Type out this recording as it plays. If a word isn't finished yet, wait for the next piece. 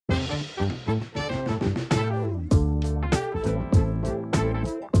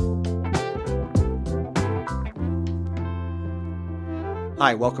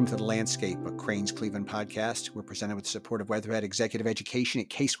Hi, welcome to The Landscape, a Crane's Cleveland podcast. We're presented with the support of Weatherhead Executive Education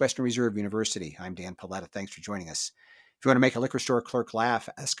at Case Western Reserve University. I'm Dan Paletta. Thanks for joining us. If you want to make a liquor store clerk laugh,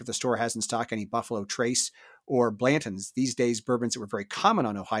 ask if the store has in stock any Buffalo Trace or Blanton's. These days, bourbons that were very common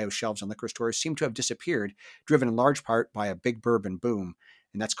on Ohio shelves and liquor stores seem to have disappeared, driven in large part by a big bourbon boom.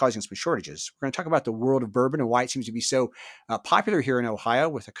 And that's causing some shortages. We're going to talk about the world of bourbon and why it seems to be so popular here in Ohio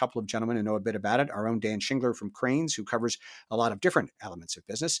with a couple of gentlemen who know a bit about it. Our own Dan Shingler from Cranes, who covers a lot of different elements of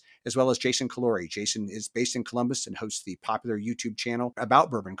business, as well as Jason Callori. Jason is based in Columbus and hosts the popular YouTube channel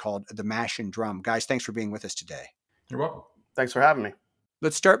about bourbon called The Mash and Drum. Guys, thanks for being with us today. You're welcome. Thanks for having me.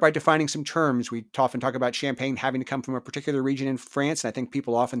 Let's start by defining some terms. We often talk about champagne having to come from a particular region in France, and I think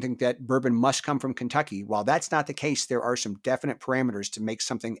people often think that bourbon must come from Kentucky. While that's not the case, there are some definite parameters to make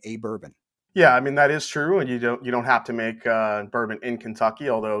something a bourbon. Yeah, I mean, that is true, and you don't have to make bourbon in Kentucky,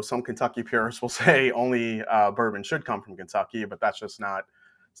 although some Kentucky purists will say only bourbon should come from Kentucky, but that's just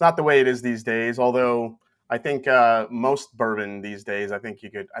it's not the way it is these days. Although I think most bourbon these days, I think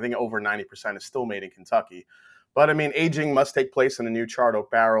over 90% is still made in Kentucky. But I mean, aging must take place in a new charred oak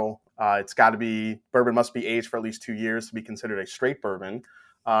barrel. Bourbon must be aged for at least 2 years to be considered a straight bourbon.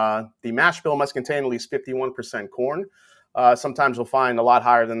 The mash bill must contain at least 51% corn. Sometimes you'll find a lot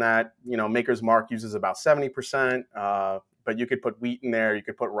higher than that. You know, Maker's Mark uses about 70%, but you could put wheat in there, you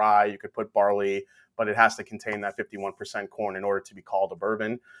could put rye, you could put barley, but it has to contain that 51% corn in order to be called a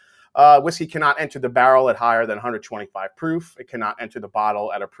bourbon. Whiskey cannot enter the barrel at higher than 125 proof. It cannot enter the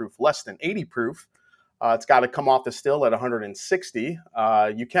bottle at a proof less than 80 proof. It's got to come off the still at 160.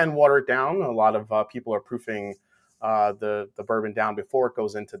 You can water it down. A lot of people are proofing the bourbon down before it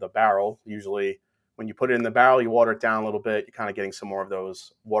goes into the barrel. Usually when you put it in the barrel, you water it down a little bit. You're kind of getting some more of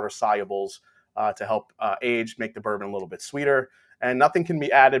those water solubles to help age, make the bourbon a little bit sweeter. And nothing can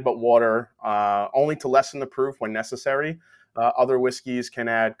be added but water, only to lessen the proof when necessary. Other whiskeys can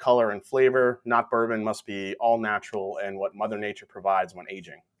add color and flavor. Not bourbon, must be all natural and what Mother Nature provides when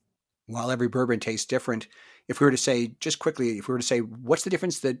aging. While every bourbon tastes different, if we were to say, what's the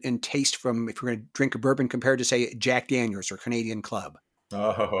difference in taste from if we're going to drink a bourbon compared to, say, Jack Daniels or Canadian Club?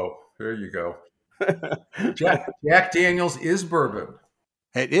 Oh, there you go. Jack Daniels is bourbon.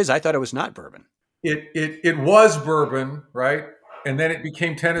 It is. I thought it was not bourbon. It was bourbon, right? And then it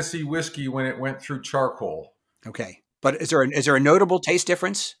became Tennessee whiskey when it went through charcoal. Okay, but is there a notable taste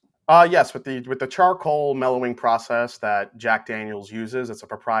difference? Yes, with the charcoal mellowing process that Jack Daniels uses, it's a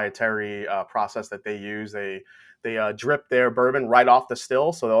proprietary process that they use. They drip their bourbon right off the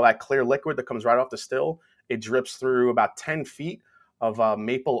still, so all that clear liquid that comes right off the still, it drips through about 10 feet of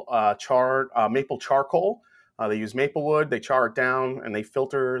maple charcoal. They use maple wood, they char it down, and they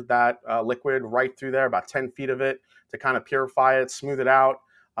filter that liquid right through there, about 10 feet of it, to kind of purify it, smooth it out,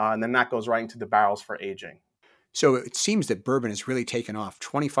 and then that goes right into the barrels for aging. So it seems that bourbon has really taken off.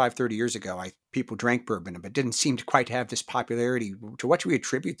 25, 30 years ago, people drank bourbon, but didn't seem to quite have this popularity. To what do we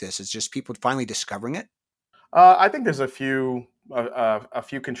attribute this? Is just people finally discovering it? I think there's a few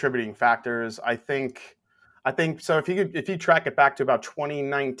contributing factors. I think so. If you track it back to about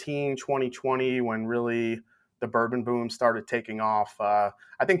 2019, 2020, when really the bourbon boom started taking off, I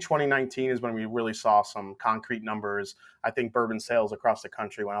think 2019 is when we really saw some concrete numbers. I think bourbon sales across the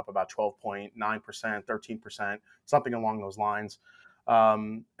country went up about 12.9%, 13%, something along those lines.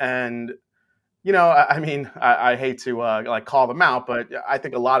 And you know, I mean, I hate to call them out, but I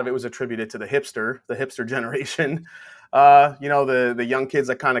think a lot of it was attributed to the hipster generation. The young kids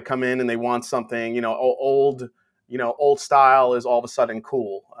that kind of come in and they want something, old style is all of a sudden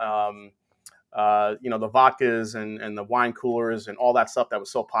cool. The vodkas and the wine coolers and all that stuff that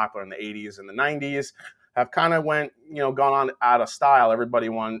was so popular in the 80s and the 90s have kind of gone on out of style. Everybody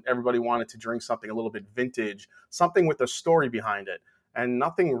wanted to drink something a little bit vintage, something with a story behind it. And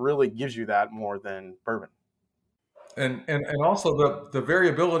nothing really gives you that more than bourbon. And also the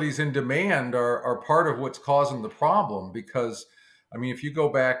variabilities in demand are part of what's causing the problem, because, I mean, if you go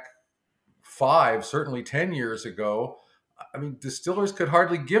back 5, certainly 10 years ago, I mean, distillers could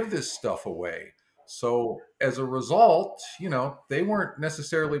hardly give this stuff away. So as a result, they weren't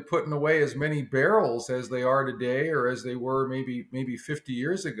necessarily putting away as many barrels as they are today, or as they were maybe 50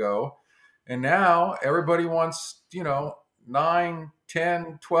 years ago. And now everybody wants, 9,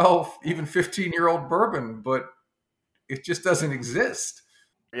 10, 12, even 15-year-old bourbon, but it just doesn't exist.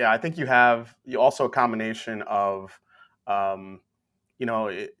 Yeah, I think you also a combination of,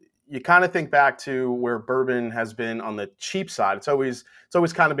 you kind of think back to where bourbon has been on the cheap side. It's always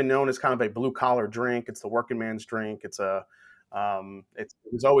kind of been known as kind of a blue collar drink. It's the working man's drink. It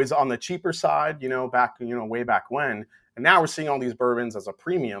was always on the cheaper side, way back when. And now we're seeing all these bourbons as a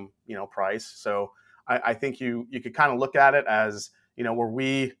premium, price. So I think you could kind of look at it as, were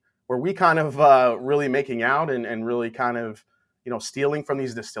we kind of really making out and really kind of, stealing from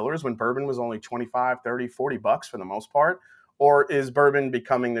these distillers when bourbon was only 25, 30, $40 for the most part? Or is bourbon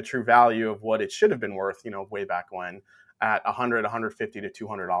becoming the true value of what it should have been worth, way back when, at $100, $150 to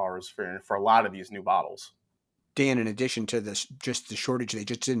 $200 for a lot of these new bottles? Dan, in addition to this, just the shortage, they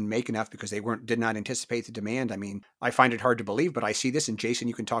just didn't make enough because they did not anticipate the demand. I mean, I find it hard to believe, but I see this, and Jason,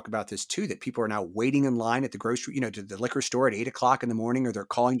 you can talk about this too, that people are now waiting in line at the grocery, to the liquor store at 8 o'clock in the morning, or they're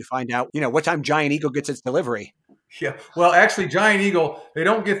calling to find out, what time Giant Eagle gets its delivery. Yeah. Well, actually, Giant Eagle, they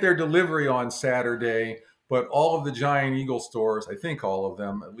don't get their delivery on Saturday, but all of the Giant Eagle stores, I think all of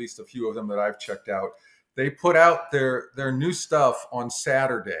them, at least a few of them that I've checked out, they put out their new stuff on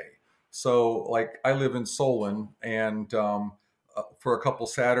Saturday. So, like, I live in Solon, and for a couple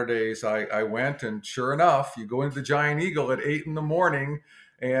Saturdays, I went, and sure enough, you go into the Giant Eagle at 8 in the morning,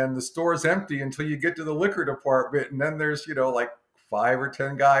 and the store's empty until you get to the liquor department, and then there's, like 5 or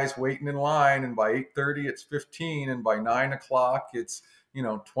 10 guys waiting in line, and by 8:30 it's 15, and by 9 o'clock it's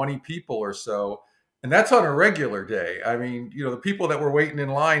 20 people or so, and that's on a regular day. I mean, the people that were waiting in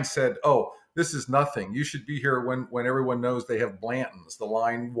line said, "Oh, this is nothing. You should be here when everyone knows they have Blanton's." The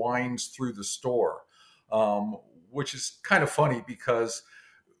line winds through the store, which is kind of funny because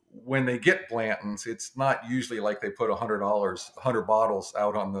when they get Blanton's, it's not usually like they put $100, 100 bottles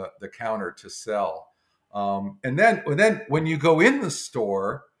out on the counter to sell. And then when you go in the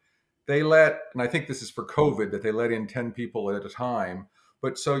store, they and I think this is for COVID, that they let in 10 people at a time.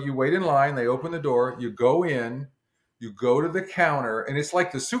 But so you wait in line, they open the door, you go in, you go to the counter, and it's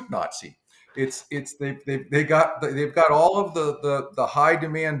like the soup Nazi. They've got all of the high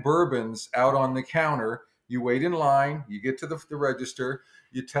demand bourbons out on the counter. You wait in line, you get to the register,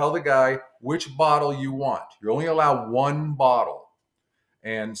 you tell the guy which bottle you want. You're only allowed one bottle.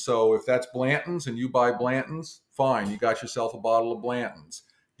 And so if that's Blanton's and you buy Blanton's, fine, you got yourself a bottle of Blanton's.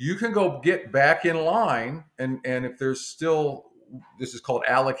 You can go get back in line, and if there's still, this is called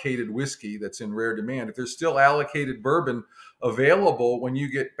allocated whiskey that's in rare demand, if there's still allocated bourbon available when you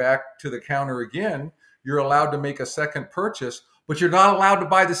get back to the counter again, you're allowed to make a second purchase, but you're not allowed to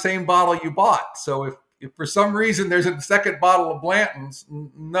buy the same bottle you bought. So if for some reason there's a second bottle of Blanton's,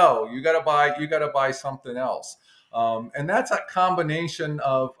 no, you got to buy something else. And that's a combination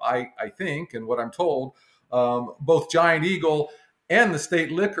of, I think, and what I'm told, both Giant Eagle and the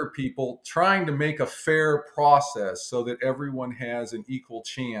state liquor people trying to make a fair process so that everyone has an equal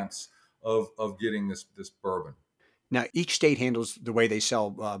chance of getting this bourbon. Now, each state handles the way they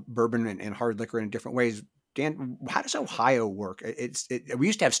sell bourbon and hard liquor in different ways. Dan, how does Ohio work? We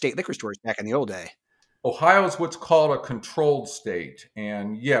used to have state liquor stores back in the old day. Ohio is what's called a controlled state.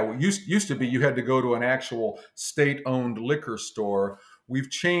 And yeah, it used to be you had to go to an actual state-owned liquor store. We've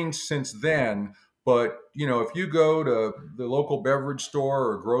changed since then. But, if you go to the local beverage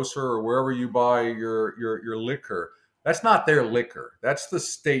store or grocer or wherever you buy your liquor, that's not their liquor. That's the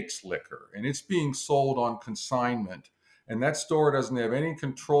state's liquor. And it's being sold on consignment. And that store doesn't have any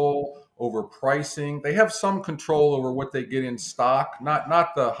control over pricing. They have some control over what they get in stock, not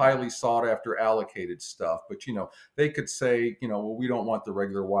the highly sought after allocated stuff, but they could say, well, we don't want the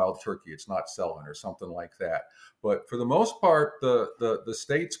regular wild turkey, it's not selling, or something like that. But for the most part, the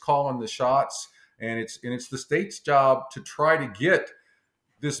state's calling the shots, and it's the state's job to try to get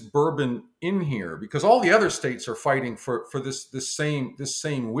this bourbon in here, because all the other states are fighting for this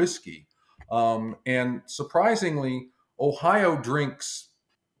same whiskey. And surprisingly, Ohio drinks,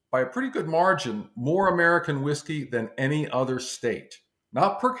 by a pretty good margin, more American whiskey than any other state.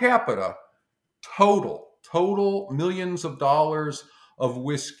 Not per capita, total millions of dollars of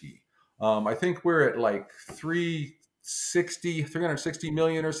whiskey. I think we're at like 360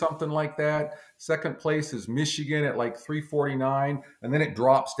 million or something like that. Second place is Michigan at like 349, and then it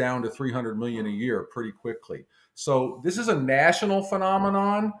drops down to 300 million a year pretty quickly. So this is a national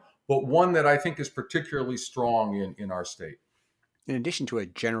phenomenon, but one that I think is particularly strong in our state. In addition to a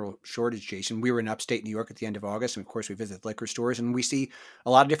general shortage, Jason, we were in upstate New York at the end of August, and of course we visit liquor stores, and we see a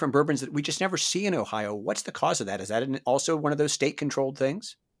lot of different bourbons that we just never see in Ohio. What's the cause of that? Is that also one of those state-controlled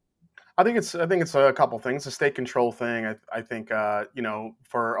things? I think it's a couple things. A state control thing. I think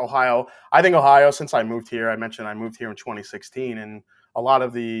for Ohio, since I moved here, I mentioned I moved here in 2016, and a lot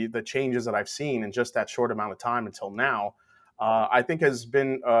of the changes that I've seen in just that short amount of time until now, I think has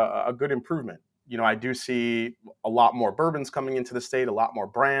been a good improvement. I do see a lot more bourbons coming into the state, a lot more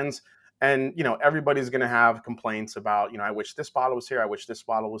brands, and everybody's going to have complaints about I wish this bottle was here, I wish this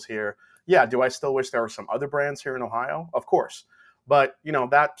bottle was here. Yeah, do I still wish there were some other brands here in Ohio? Of course. But,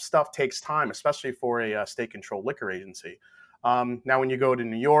 that stuff takes time, especially for a state-controlled liquor agency. Now, when you go to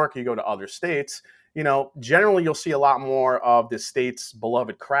New York, you go to other states, generally you'll see a lot more of the state's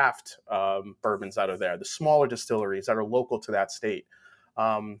beloved craft bourbons that are there, the smaller distilleries that are local to that state.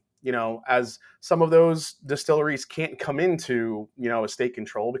 As some of those distilleries can't come into, a state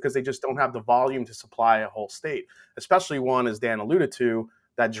control because they just don't have the volume to supply a whole state, especially one, as Dan alluded to,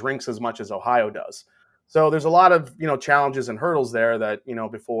 that drinks as much as Ohio does. So there's a lot of, challenges and hurdles there that,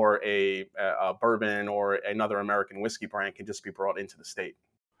 before a bourbon or another American whiskey brand can just be brought into the state.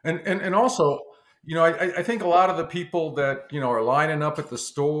 And also, I think a lot of the people that, are lining up at the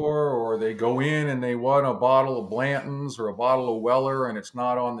store, or they go in and they want a bottle of Blanton's or a bottle of Weller and it's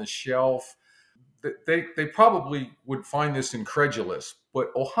not on the shelf, they probably would find this incredulous.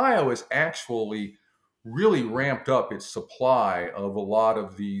 But Ohio has actually really ramped up its supply of a lot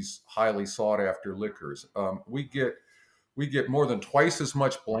of these highly sought after liquors. We get more than twice as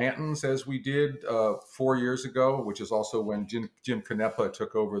much Blanton's as we did 4 years ago, which is also when Jim Canepa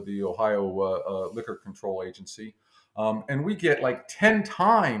took over the Ohio Liquor Control Agency. And we get like 10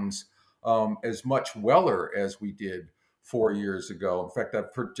 times as much Weller as we did 4 years ago. In fact,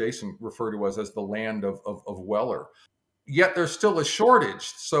 I've heard Jason refer to us as the land of Weller. Yet there's still a shortage.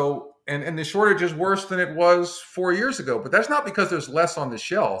 So, and the shortage is worse than it was 4 years ago. But that's not because there's less on the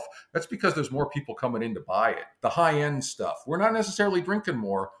shelf. That's because there's more people coming in to buy it. The high-end stuff. We're not necessarily drinking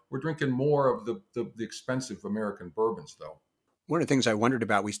more. We're drinking more of the expensive American bourbons, though. One of the things I wondered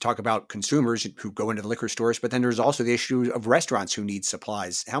about, we talk about consumers who go into the liquor stores, but then there's also the issue of restaurants who need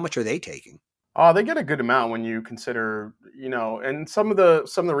supplies. How much are they taking? They get a good amount when you consider, and some of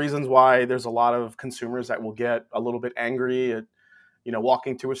the reasons why there's a lot of consumers that will get a little bit angry at,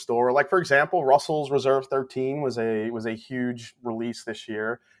 walking to a store. Like, for example, Russell's Reserve 13 was a huge release this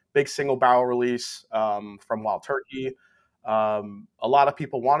year, big single barrel release from Wild Turkey. A lot of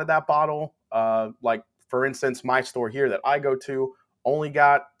people wanted that bottle. Like, for instance, my store here that I go to only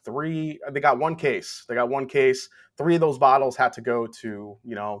got three. They got one case. Three of those bottles had to go to,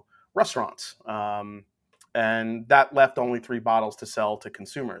 restaurants. And that left only 3 bottles to sell to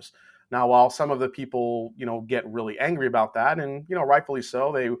consumers. Now, while some of the people, get really angry about that, and, rightfully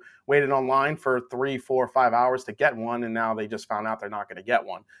so, they waited online for 3, 4, 5 hours to get one, and now they just found out they're not going to get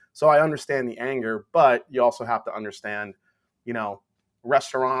one. So I understand the anger, but you also have to understand,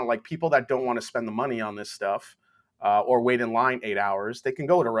 restaurant, like people that don't want to spend the money on this stuff or wait in line 8 hours, they can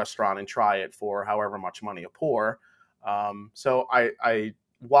go to a restaurant and try it for however much money a pour. So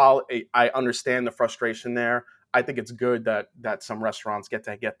while I understand the frustration there, I think it's good that some restaurants get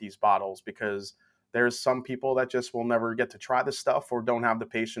to get these bottles, because there's some people that just will never get to try this stuff or don't have the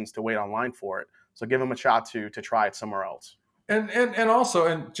patience to wait online for it. So give them a shot to try it somewhere else. And also,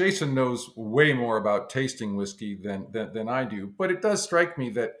 and Jason knows way more about tasting whiskey than I do, but it does strike me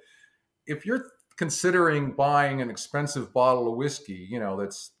that if you're considering buying an expensive bottle of whiskey,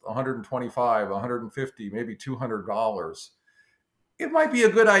 that's $125, $150, maybe $200, it might be a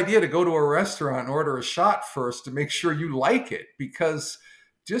good idea to go to a restaurant and order a shot first to make sure you like it, because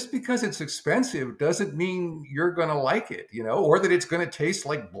just because it's expensive doesn't mean you're going to like it, or that it's going to taste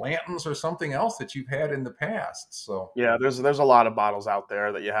like Blanton's or something else that you've had in the past. So yeah, there's a lot of bottles out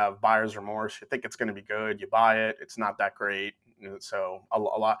there that you have buyer's remorse. You think it's going to be good, you buy it, it's not that great. So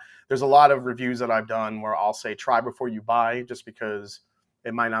there's a lot of reviews that I've done where I'll say try before you buy, just because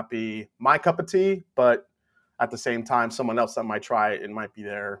it might not be my cup of tea, but at the same time, someone else that might try it, might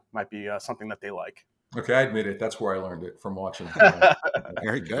be something that they like. Okay, I admit it. That's where I learned it, from watching.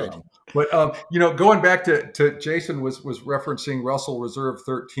 Very good. But going back to Jason was referencing Russell Reserve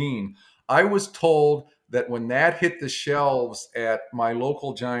 13. I was told that when that hit the shelves at my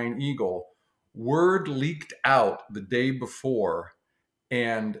local Giant Eagle, word leaked out the day before,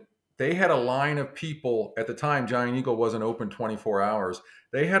 and they had a line of people. At the time, Giant Eagle wasn't open 24 hours.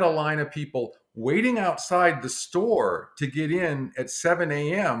 They had a line of people waiting outside the store to get in at 7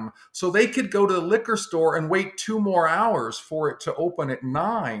 a.m. so they could go to the liquor store and wait 2 more hours for it to open at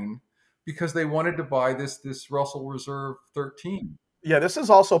 9, because they wanted to buy this Russell Reserve 13. Yeah, this is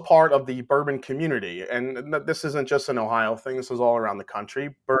also part of the bourbon community. And this isn't just an Ohio thing. This is all around the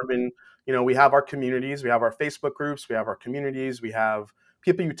country. Bourbon, we have our communities. We have our Facebook groups. We have our communities. We have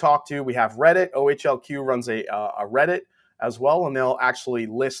people you talk to. We have Reddit. OHLQ runs a Reddit as well, and they'll actually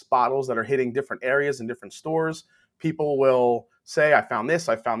list bottles that are hitting different areas in different stores. People will say, I found this,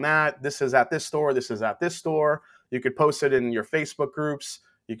 I found that. This is at this store. This is at this store. You could post it in your Facebook groups.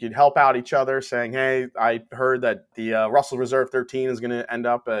 You could help out each other saying, hey, I heard that the Russell Reserve 13 is going to end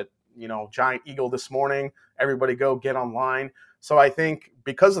up at, Giant Eagle this morning. Everybody go get online. So I think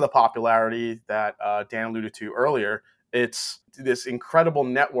because of the popularity that Dan alluded to earlier, it's this incredible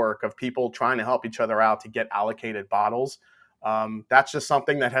network of people trying to help each other out to get allocated bottles. That's just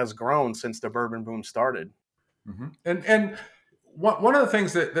something that has grown since the bourbon boom started. Mm-hmm. And one of the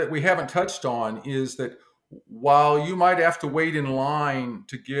things that we haven't touched on is that while you might have to wait in line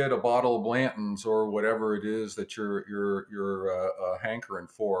to get a bottle of Blanton's or whatever it is that you're hankering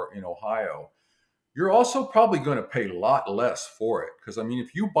for in Ohio, you're also probably going to pay a lot less for it. Because I mean,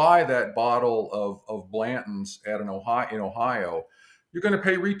 if you buy that bottle of Blanton's in Ohio, you're going to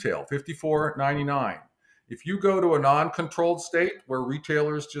pay retail $54.99. If you go to a non-controlled state where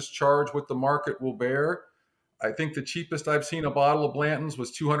retailers just charge what the market will bear, I think the cheapest I've seen a bottle of Blanton's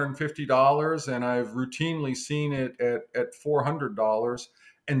was $250, and I've routinely seen it at $400.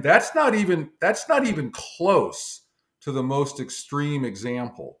 And that's not even close to the most extreme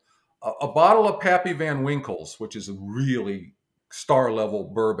example. A bottle of Pappy Van Winkle's, which is a really star level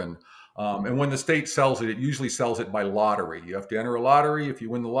bourbon, and when the state sells it, it usually sells it by lottery. You have to enter a lottery. If you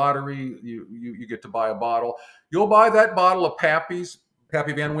win the lottery, you get to buy a bottle. You'll buy that bottle of Pappy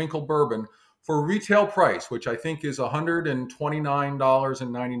Van Winkle bourbon for retail price, which I think is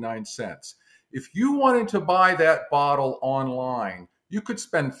 $129.99. If you wanted to buy that bottle online, you could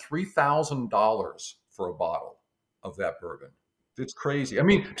spend $3,000 for a bottle of that bourbon. It's crazy. I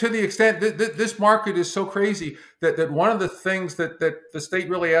mean, to the extent that this market is so crazy that one of the things that the state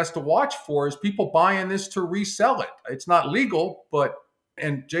really has to watch for is people buying this to resell it. It's not legal,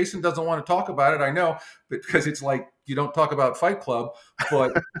 and Jason doesn't want to talk about it, I know, because it's like you don't talk about Fight Club,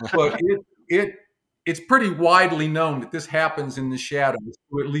 but it's pretty widely known that this happens in the shadows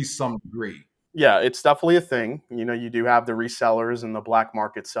to at least some degree. Yeah, it's definitely a thing. You do have the resellers and the black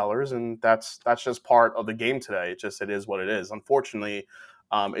market sellers, and that's just part of the game today. It is what it is. Unfortunately,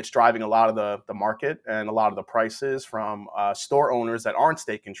 it's driving a lot of the market and a lot of the prices from store owners that aren't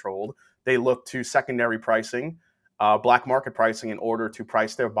state controlled. They look to secondary pricing, black market pricing, in order to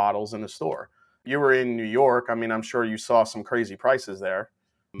price their bottles in the store. You were in New York. I mean, I'm sure you saw some crazy prices there.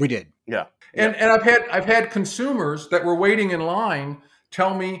 We did. Yeah. And I've had consumers that were waiting in line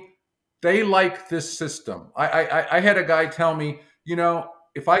tell me they like this system. I had a guy tell me,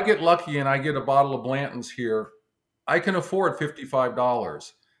 if I get lucky and I get a bottle of Blanton's here, I can afford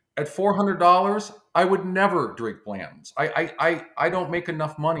 $55. At $400, I would never drink Blanton's. I don't make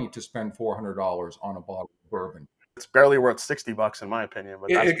enough money to spend $400 on a bottle of bourbon. It's barely worth $60 in my opinion. But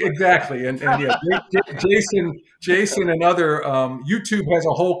that's exactly, and yeah, Jason and other YouTube has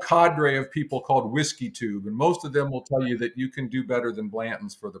a whole cadre of people called Whiskey Tube, and most of them will tell you that you can do better than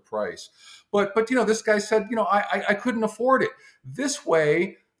Blanton's for the price. But this guy said, I couldn't afford it. This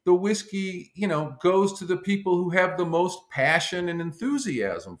way, the whiskey, goes to the people who have the most passion and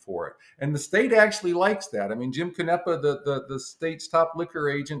enthusiasm for it, and the state actually likes that. I mean, Jim Canepa, the state's top liquor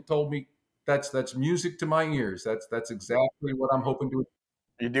agent, told me, that's music to my ears. That's exactly what I'm hoping to.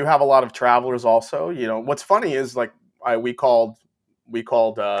 You do have a lot of travelers also. What's funny is we called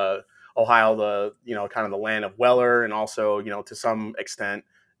Ohio the kind of the land of Weller, and also to some extent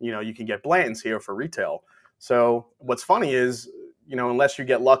you can get Blanton's here for retail. So what's funny is unless you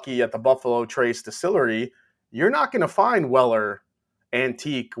get lucky at the Buffalo Trace Distillery, you're not going to find Weller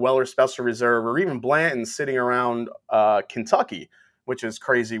Antique, Weller Special Reserve, or even Blanton's sitting around Kentucky, which is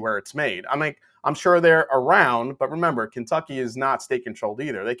crazy where it's made. I mean, I'm sure they're around, but remember, Kentucky is not state controlled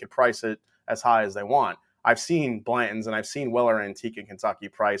either. They could price it as high as they want. I've seen Blanton's and I've seen Weller Antique in Kentucky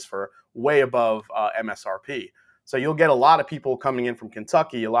price for way above MSRP. So you'll get a lot of people coming in from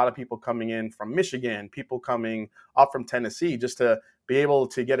Kentucky, a lot of people coming in from Michigan, people coming up from Tennessee, just to be able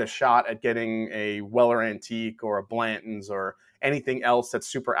to get a shot at getting a Weller Antique or a Blanton's or anything else that's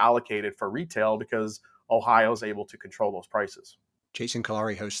super allocated for retail, because Ohio's able to control those prices. Jason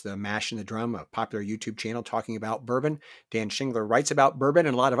Callori hosts the Mash and the Drum, a popular YouTube channel talking about bourbon. Dan Shingler writes about bourbon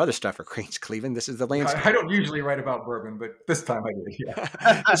and a lot of other stuff for Cranes Cleveland. This is the landscape. I don't usually write about bourbon, but this time I did. Yeah.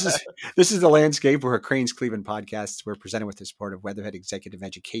 This is the landscape where Cranes Cleveland podcasts were presented with the support of Weatherhead Executive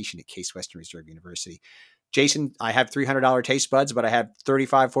Education at Case Western Reserve University. Jason, I have $300 taste buds, but I have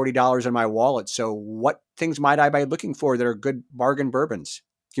 $35, $40 in my wallet. So what things might I be looking for that are good bargain bourbons?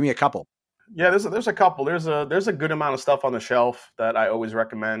 Give me a couple. Yeah, there's a couple. There's a good amount of stuff on the shelf that I always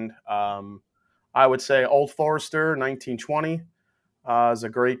recommend. I would say Old Forester 1920 is a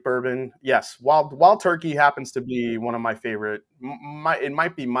great bourbon. Yes, Wild Turkey happens to be one of my favorite. It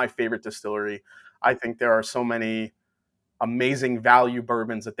might be my favorite distillery. I think there are so many amazing value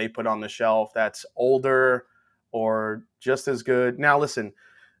bourbons that they put on the shelf that's older or just as good. Now, listen.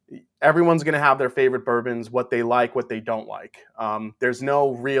 Everyone's going to have their favorite bourbons, what they like, what they don't like. There's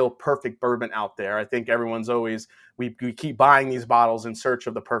no real perfect bourbon out there. I think everyone's always, we keep buying these bottles in search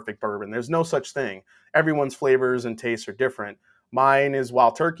of the perfect bourbon. There's no such thing. Everyone's flavors and tastes are different. Mine is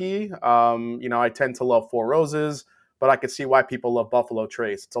Wild Turkey. I tend to love Four Roses, but I could see why people love Buffalo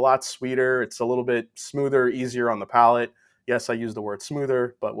Trace. It's a lot sweeter. It's a little bit smoother, easier on the palate. Yes, I use the word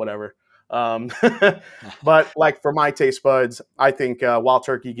smoother, but whatever. But like for my taste buds, I think Wild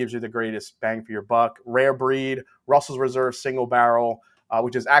Turkey gives you the greatest bang for your buck. Rare breed, Russell's Reserve single barrel,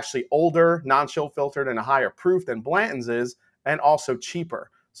 which is actually older, non-chill filtered, and a higher proof than Blanton's is, and also cheaper.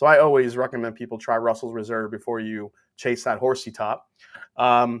 So I always recommend people try Russell's Reserve before you chase that horsey top.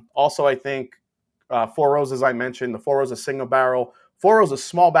 Also, I think Four Roses, I mentioned, the Four Roses single barrel. Four Roses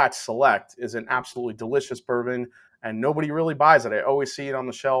small batch select is an absolutely delicious bourbon, and nobody really buys it. I always see it on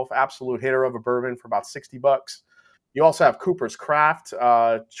the shelf. Absolute hitter of a bourbon for about $60. You also have Cooper's Craft,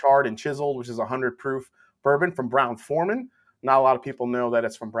 charred and chiseled, which is a 100 proof bourbon from Brown Forman. Not a lot of people know that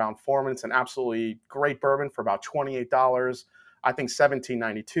it's from Brown Forman. It's an absolutely great bourbon for about $28. I think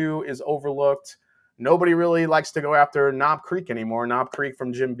 $17.92 is overlooked. Nobody really likes to go after Knob Creek anymore. Knob Creek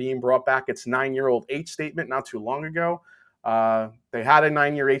from Jim Beam brought back its 9-year-old age statement not too long ago. They had a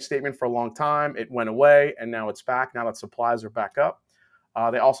 9-year age statement for a long time. It went away, and now it's back. Now that supplies are back up.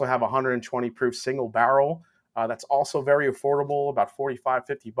 They also have a 120 proof single barrel. That's also very affordable, about $45,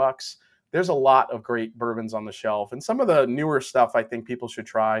 $50. There's a lot of great bourbons on the shelf. And some of the newer stuff I think people should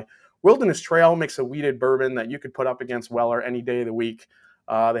try. Wilderness Trail makes a wheated bourbon that you could put up against Weller any day of the week.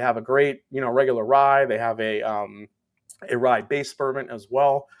 They have a great, regular rye. They have a rye-based bourbon as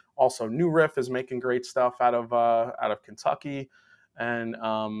well. Also, New Riff is making great stuff out of Kentucky. And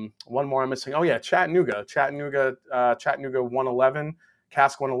one more I'm missing. Oh yeah, Chattanooga 111,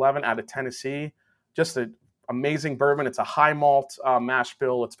 Cask 111 out of Tennessee. Just an amazing bourbon. It's a high malt mash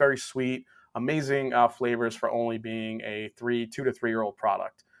bill. It's very sweet. Amazing flavors for only being a 2 to 3 year old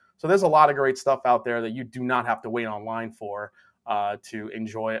product. So there's a lot of great stuff out there that you do not have to wait online for to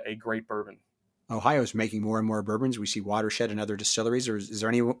enjoy a great bourbon. Ohio's making more and more bourbons. We see Watershed and other distilleries. Or is there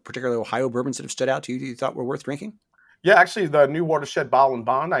any particular Ohio bourbons that have stood out to you that you thought were worth drinking? Yeah, actually, the new Watershed Bottle and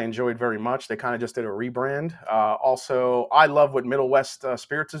Bond I enjoyed very much. They kind of just did a rebrand. Also, I love what Middle West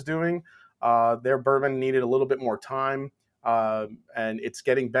Spirits is doing. Their bourbon needed a little bit more time, and it's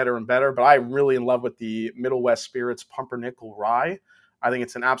getting better and better. But I'm really in love with the Middle West Spirits Pumpernickel Rye. I think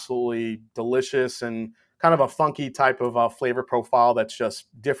it's an absolutely delicious and kind of a funky type of flavor profile that's just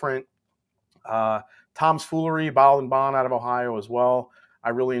different. Tom's Foolery Bottle and Bond out of Ohio as well. I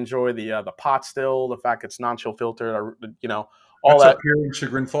really enjoy the pot still, the fact it's non-chill filtered, all That's that. Up here in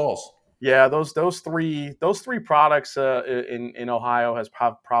Chagrin Falls. Yeah, those three products in Ohio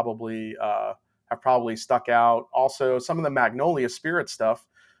have probably stuck out. Also, some of the Magnolia Spirit stuff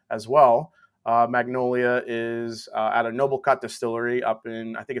as well. Magnolia is at a Noble Cut Distillery up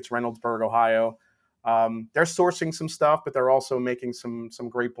in, I think it's Reynoldsburg, Ohio. They're sourcing some stuff, but they're also making some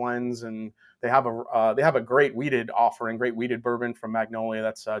great blends, and they have a great wheated offering, great wheated bourbon from Magnolia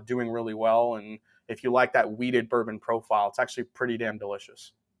that's doing really well. And if you like that wheated bourbon profile, it's actually pretty damn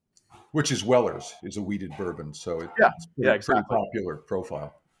delicious. Which is Weller's, is a wheated bourbon, so it's exactly. pretty popular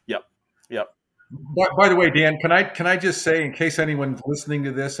profile. Yep. By the way, Dan, can I just say, in case anyone's listening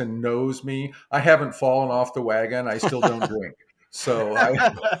to this and knows me, I haven't fallen off the wagon. I still don't drink. So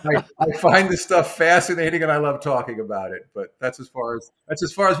I find this stuff fascinating, and I love talking about it. But that's as far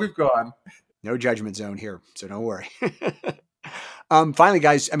as we've gone. No judgment zone here, so don't worry. Finally,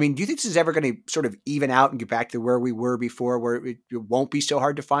 guys, I mean, do you think this is ever going to sort of even out and get back to where we were before, where it won't be so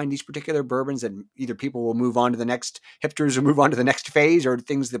hard to find these particular bourbons, and either people will move on to the next hipsters or move on to the next phase, or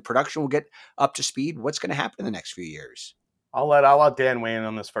things, the production will get up to speed? What's going to happen in the next few years? I'll let Dan weigh in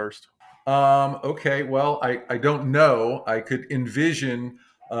on this first. Okay, well, I don't know. I could envision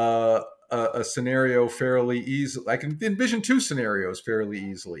a scenario fairly easily. I can envision 2 scenarios fairly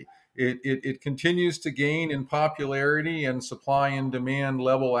easily. It continues to gain in popularity and supply and demand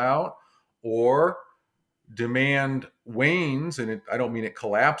level out, or demand wanes, and I don't mean it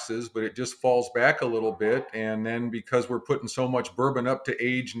collapses, but it just falls back a little bit. And then because we're putting so much bourbon up to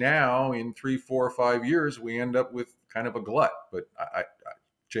age now, in 3, 4, 5 years, we end up with kind of a glut. But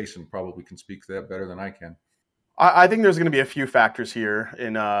Jason probably can speak to that better than I can. I think there's going to be a few factors here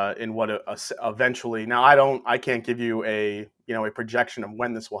in what eventually. Now, I can't give you a projection of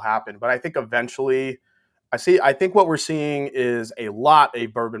when this will happen, but I think eventually, I think what we're seeing is a lot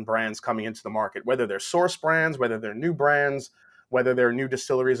of bourbon brands coming into the market, whether they're source brands, whether they're new brands, whether they're new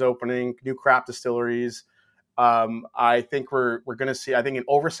distilleries opening, new craft distilleries. I think we're going to see, I think, an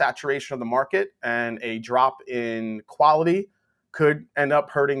oversaturation of the market, and a drop in quality could end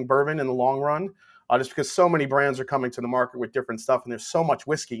up hurting bourbon in the long run. Just because so many brands are coming to the market with different stuff, and there's so much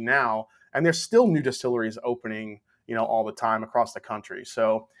whiskey now, and there's still new distilleries opening, all the time across the country.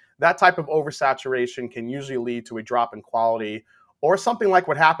 So that type of oversaturation can usually lead to a drop in quality, or something like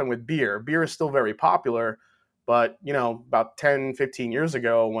what happened with beer. Beer is still very popular, But, about 10, 15 years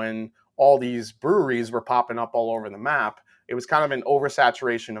ago, when all these breweries were popping up all over the map, it was kind of an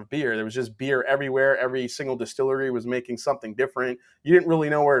oversaturation of beer. There was just beer everywhere. Every single distillery was making something different. You didn't really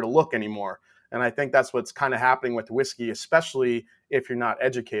know where to look anymore. And I think that's what's kind of happening with whiskey, especially if you're not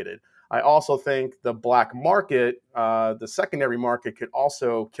educated. I also think the black market, the secondary market, could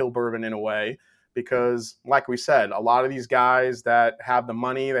also kill bourbon in a way because, like we said, a lot of these guys that have the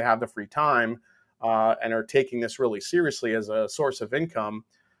money, they have the free time, and are taking this really seriously as a source of income.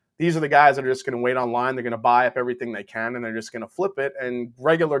 These are the guys that are just going to wait online. They're going to buy up everything they can, and they're just going to flip it. And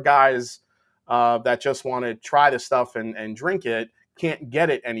regular guys that just want to try the stuff and drink it can't get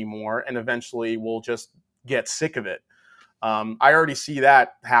it anymore, and eventually will just get sick of it. I already see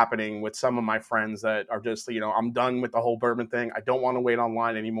that happening with some of my friends that are just, I'm done with the whole bourbon thing. I don't want to wait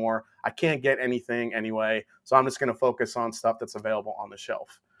online anymore. I can't get anything anyway, so I'm just going to focus on stuff that's available on the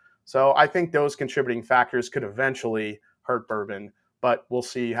shelf. So I think those contributing factors could eventually hurt bourbon, but we'll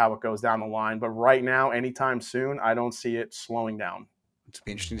see how it goes down the line. But right now, anytime soon, I don't see it slowing down. It'll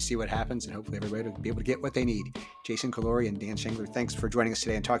be interesting to see what happens, and hopefully everybody will be able to get what they need. Jason Callori and Dan Shingler, thanks for joining us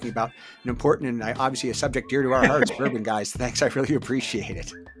today and talking about an important and obviously a subject dear to our hearts, bourbon, guys. Thanks. I really appreciate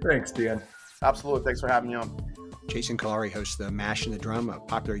it. Thanks, Dan. Absolutely. Thanks for having me on. Jason Callori hosts the Mash and the Drum, a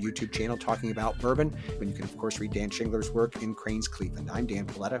popular YouTube channel talking about bourbon. And you can, of course, read Dan Shingler's work in Cranes, Cleveland. I'm Dan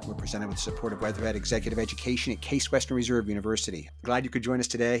Paletta. We're presented with the support of Weatherhead Executive Education at Case Western Reserve University. Glad you could join us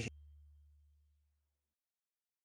today.